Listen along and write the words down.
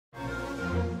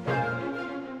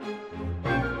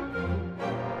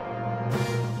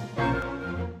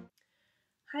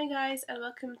Hi guys, and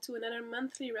welcome to another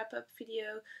monthly wrap-up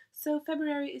video. So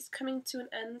February is coming to an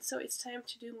end, so it's time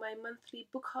to do my monthly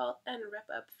book haul and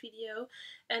wrap-up video.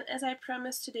 And as I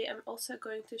promised, today I'm also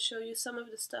going to show you some of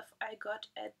the stuff I got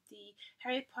at the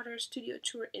Harry Potter studio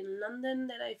tour in London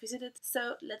that I visited.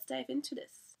 So let's dive into this.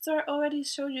 So I already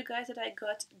showed you guys that I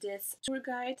got this tour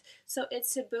guide. So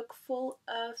it's a book full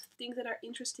of things that are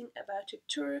interesting about the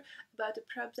tour, about the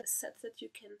props and sets that you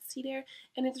can see there.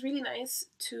 And it's really nice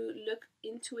to look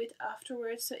into it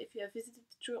afterwards. So if you have visited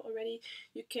the tour already,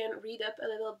 you can read up a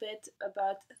little bit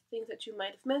about things that you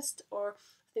might have missed, or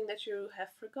things that you have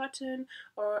forgotten,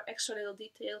 or extra little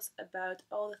details about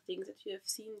all the things that you have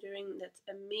seen during that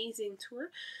amazing tour.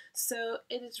 So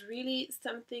it is really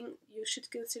something you should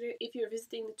consider if you're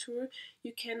visiting the tour.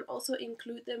 You can also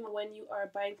include them when you are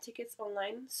buying tickets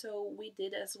online, so we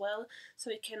did as well. So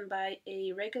you can buy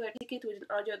a regular ticket with an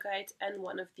audio guide and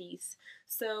one of these.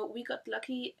 So we got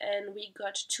lucky and we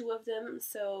got two of them,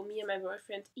 so me and my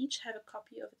boyfriend each have a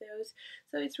copy of those.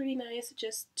 So it's really nice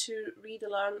just to read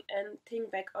along and think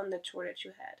back on the tour that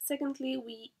you had. Secondly,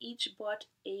 we each bought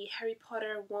a Harry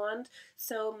Potter wand.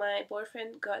 So my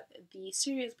boyfriend got the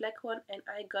Sirius Black one and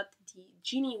I got the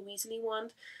Ginny Weasley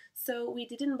wand. So we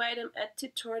didn't buy them at the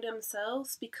tour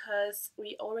themselves because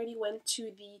we already went to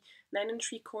the 9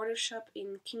 3/4 shop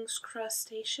in King's Cross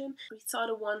station. We saw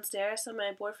the wands there, so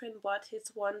my boyfriend bought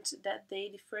his wand that day,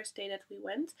 the first day that we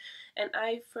went. And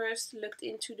I first looked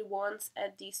into the wands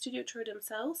at the studio tour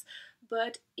themselves,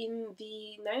 but in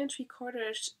the 9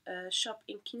 3/4 shop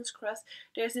in King's Cross,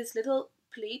 there's this little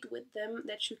plate with them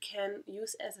that you can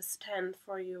use as a stand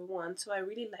for your wand. So I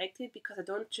really liked it because I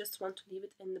don't just want to leave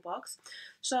it in the box.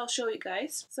 So I'll show you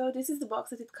guys. So this is the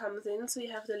box that it comes in. So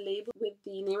you have the label with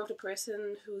the name of the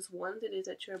person whose wand it is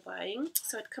that you're buying.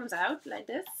 So it comes out like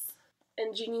this.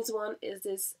 And Ginny's wand is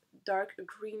this dark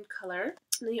green color.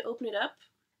 And then you open it up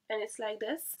and it's like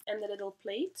this, and the little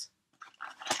plate.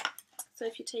 So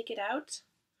if you take it out,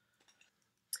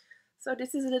 so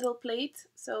this is a little plate.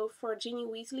 So for Ginny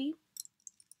Weasley,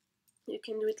 you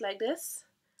can do it like this,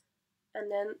 and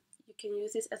then you can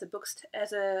use this as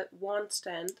a wand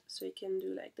stand. So you can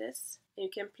do like this, and you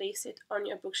can place it on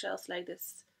your bookshelf like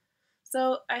this.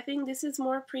 So I think this is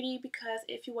more pretty because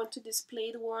if you want to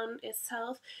display the wand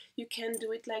itself, you can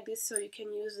do it like this. So you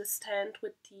can use the stand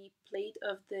with the plate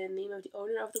of the name of the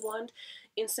owner of the wand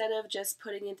instead of just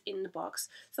putting it in the box.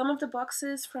 Some of the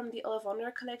boxes from the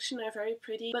Ollivander collection are very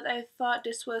pretty, but I thought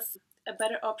this was a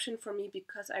better option for me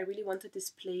because I really want to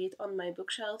display it on my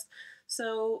bookshelves.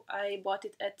 So I bought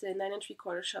it at the 9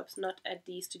 3/4 shops, not at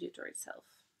the studio tour itself.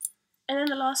 And then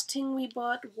the last thing we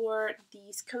bought were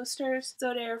these coasters.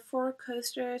 So there are 4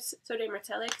 coasters, so they're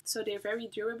metallic, so they're very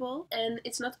durable. And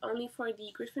it's not only for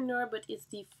the Gryffindor, but it's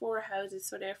the 4 houses.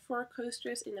 So there are 4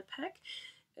 coasters in a pack.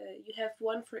 You have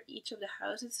one for each of the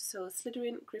houses, so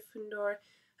Slytherin, Gryffindor,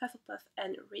 Hufflepuff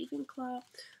and Ravenclaw.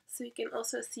 So you can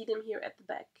also see them here at the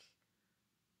back,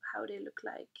 how they look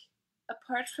like.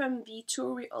 Apart from the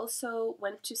tour, we also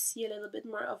went to see a little bit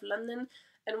more of London,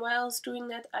 and while I was doing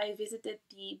that, I visited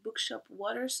the bookshop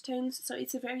Waterstones. So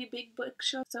it's a very big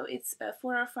bookshop, so it's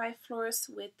 4 or 5 floors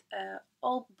with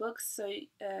all books, so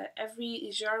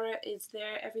every genre is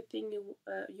there, everything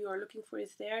you are looking for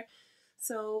is there.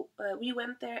 So we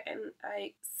went there and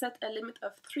I set a limit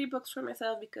of 3 books for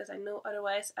myself because I know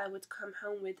otherwise I would come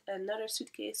home with another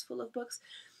suitcase full of books.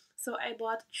 So I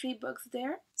bought 3 books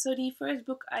there. So the first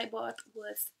book I bought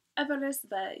was Everless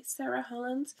by Sarah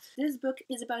Holland. This book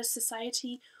is about a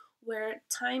society where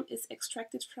time is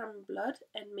extracted from blood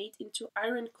and made into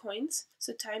iron coins.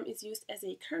 So time is used as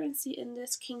a currency in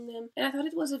this kingdom. And I thought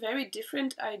it was a very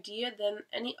different idea than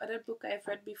any other book I've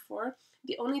read before.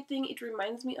 The only thing it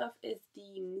reminds me of is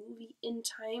the movie In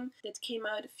Time that came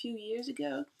out a few years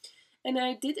ago. And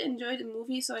I did enjoy the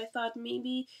movie, so I thought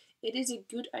maybe it is a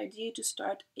good idea to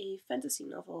start a fantasy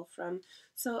novel from.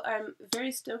 So I'm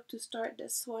very stoked to start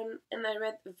this one, and I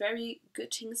read very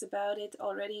good things about it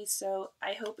already, so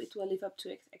I hope it will live up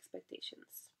to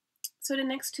expectations. So the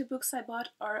next 2 books I bought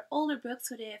are older books,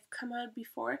 so they have come out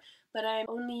before, but I'm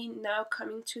only now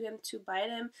coming to them to buy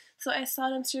them. So I saw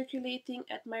them circulating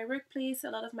at my workplace.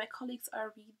 A lot of my colleagues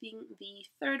are reading the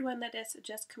 3rd one that has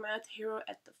just come out, Hero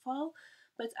at the Fall.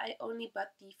 But I only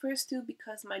bought the first 2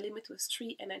 because my limit was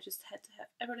 3 and I just had to have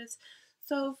Everless.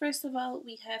 So first of all,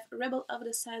 we have Rebel of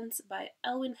the Sands by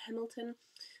Elwyn Hamilton.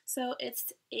 So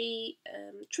it's a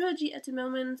trilogy at the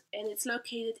moment, and it's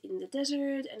located in the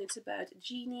desert, and it's about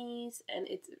genies, and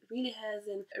it really has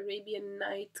an Arabian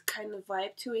Night kind of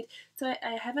vibe to it. So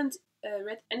I haven't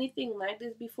read anything like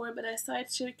this before, but I saw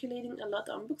it circulating a lot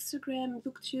on Bookstagram,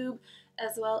 Booktube,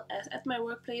 as well as at my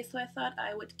workplace, so I thought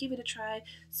I would give it a try.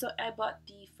 So I bought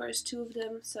the first two of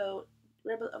them, so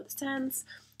Rebel of the Sands,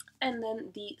 and then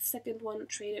the second one,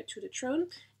 Traitor to the Throne,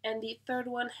 and the third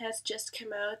one has just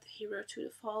come out, Hero to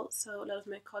the Fall, so a lot of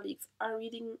my colleagues are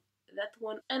reading that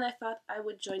one, and I thought I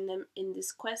would join them in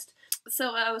this quest.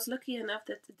 So I was lucky enough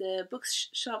that the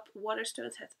bookshop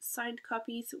Waterstones had signed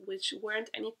copies, which weren't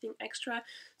anything extra,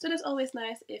 so that's always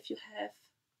nice if you have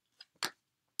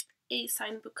a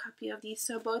signed book copy of these.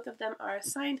 So both of them are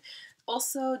signed.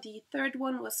 Also, the third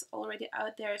one was already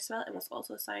out there as well and was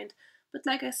also signed. But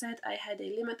like I said, I had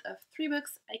a limit of 3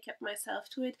 books. I kept myself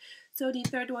to it. So the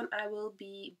third one I will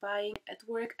be buying at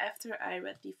work after I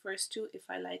read the first 2, if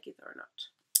I like it or not.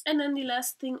 And then the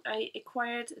last thing I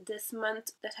acquired this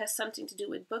month that has something to do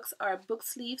with books are book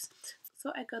sleeves.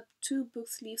 So I got 2 book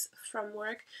sleeves from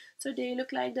work. So they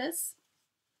look like this.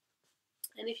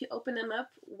 And if you open them up,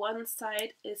 one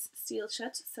side is sealed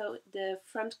shut, so the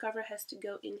front cover has to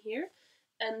go in here.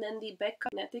 And then the back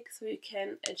is magnetic, so you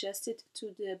can adjust it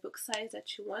to the book size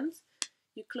that you want.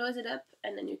 You close it up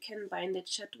and then you can bind it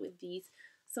shut with these.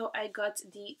 So I got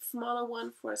the smaller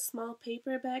one for small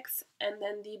paperbacks and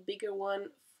then the bigger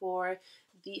one for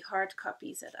the hard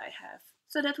copies that I have.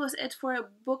 So that was it for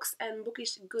books and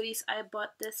bookish goodies I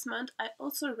bought this month. I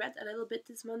also read a little bit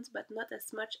this month, but not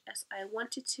as much as I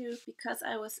wanted to because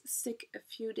I was sick a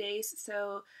few days,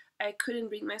 so I couldn't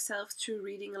bring myself to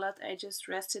reading a lot. I just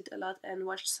rested a lot and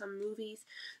watched some movies.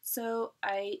 So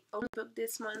I only booked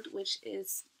this month, which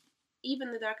is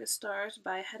Even the Darkest Stars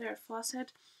by Heather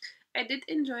Fawcett. I did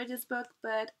enjoy this book,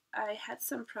 but I had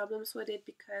some problems with it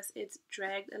because it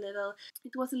dragged a little.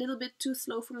 It was a little bit too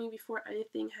slow for me before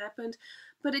anything happened.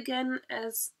 But again,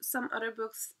 as some other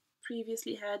books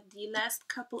previously had, the last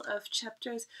couple of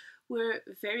chapters were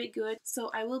very good. So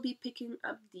I will be picking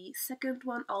up the second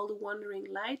one, All the Wandering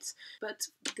Lights. But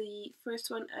the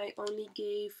first one I only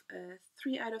gave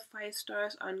 3 out of 5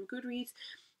 stars on Goodreads.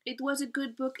 It was a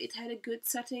good book, it had a good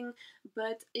setting,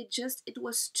 but it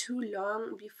was too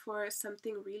long before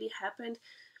something really happened.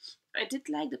 I did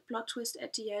like the plot twist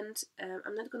at the end.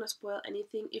 I'm not gonna spoil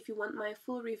anything. If you want my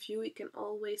full review, you can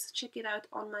always check it out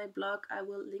on my blog. I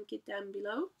will link it down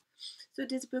below. So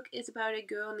this book is about a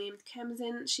girl named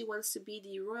Kamzin. She wants to be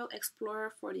the royal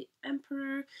explorer for the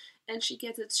emperor, and she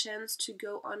gets a chance to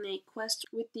go on a quest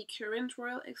with the current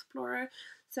royal explorer.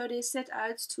 So they set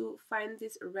out to find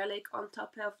this relic on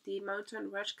top of the mountain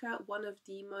Rajka, one of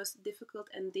the most difficult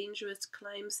and dangerous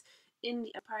climbs in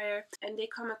the empire, and they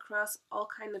come across all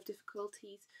kind of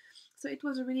difficulties. So it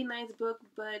was a really nice book,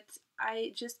 but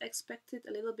I just expected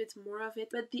a little bit more of it.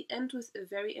 But the end was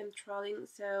very enthralling,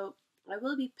 so I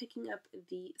will be picking up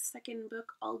the second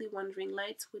book, All the Wandering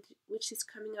Lights, which is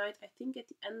coming out, I think, at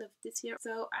the end of this year.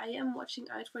 So I am watching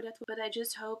out for that one, but I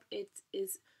just hope it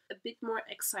is a bit more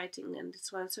exciting than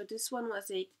this one. So this one was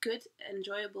a good,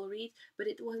 enjoyable read, but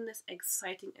it wasn't as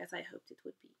exciting as I hoped it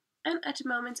would be. And at the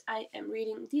moment I am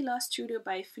reading The Lost Tudor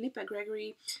by Philippa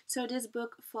Gregory. So this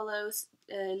book follows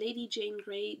Lady Jane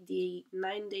Grey, the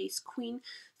 9 Days Queen.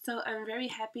 So I'm very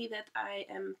happy that I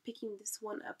am picking this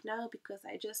one up now because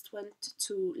I just went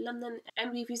to London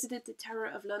and we visited the Tower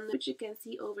of London, which you can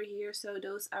see over here. So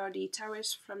those are the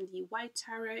towers from the White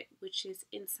Tower, which is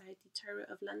inside the Tower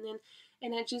of London.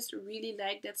 And I just really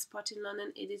like that spot in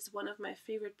London. It is one of my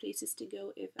favorite places to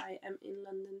go if I am in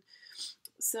London.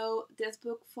 So this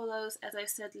book follows, as I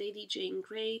said, Lady Jane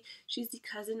Grey. She's the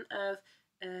cousin of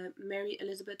Mary,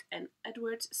 Elizabeth and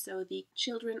Edward, so the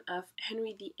children of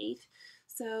Henry VIII.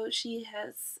 So she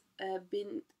has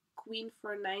been queen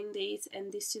for 9 days,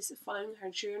 and this is following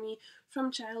her journey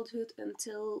from childhood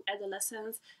until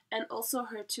adolescence, and also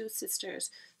her 2 sisters.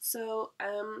 So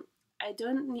I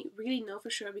don't really know for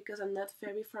sure because I'm not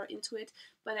very far into it,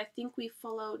 but I think we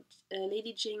followed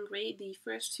Lady Jane Grey the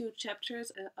first 2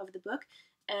 chapters of the book,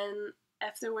 and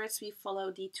afterwards we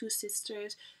follow the 2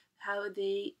 sisters, how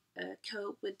they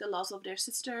cope with the loss of their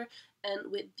sister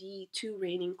and with the 2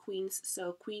 reigning queens,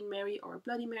 so Queen Mary or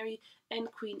Bloody Mary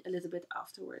and Queen Elizabeth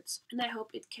afterwards. And I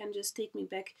hope it can just take me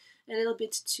back a little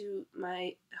bit to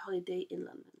my holiday in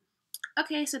London.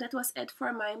 Okay, so that was it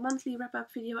for my monthly wrap-up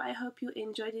video. I hope you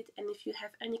enjoyed it, and if you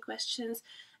have any questions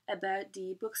about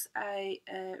the books I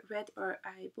read or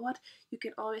I bought, you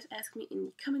can always ask me in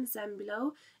the comments down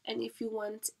below. And if you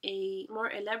want a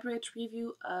more elaborate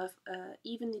review of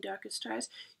Even the Darkest Stars,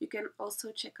 you can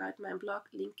also check out my blog.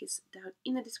 Link is down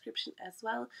in the description as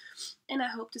well. And I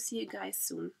hope to see you guys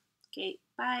soon. Okay,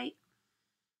 bye!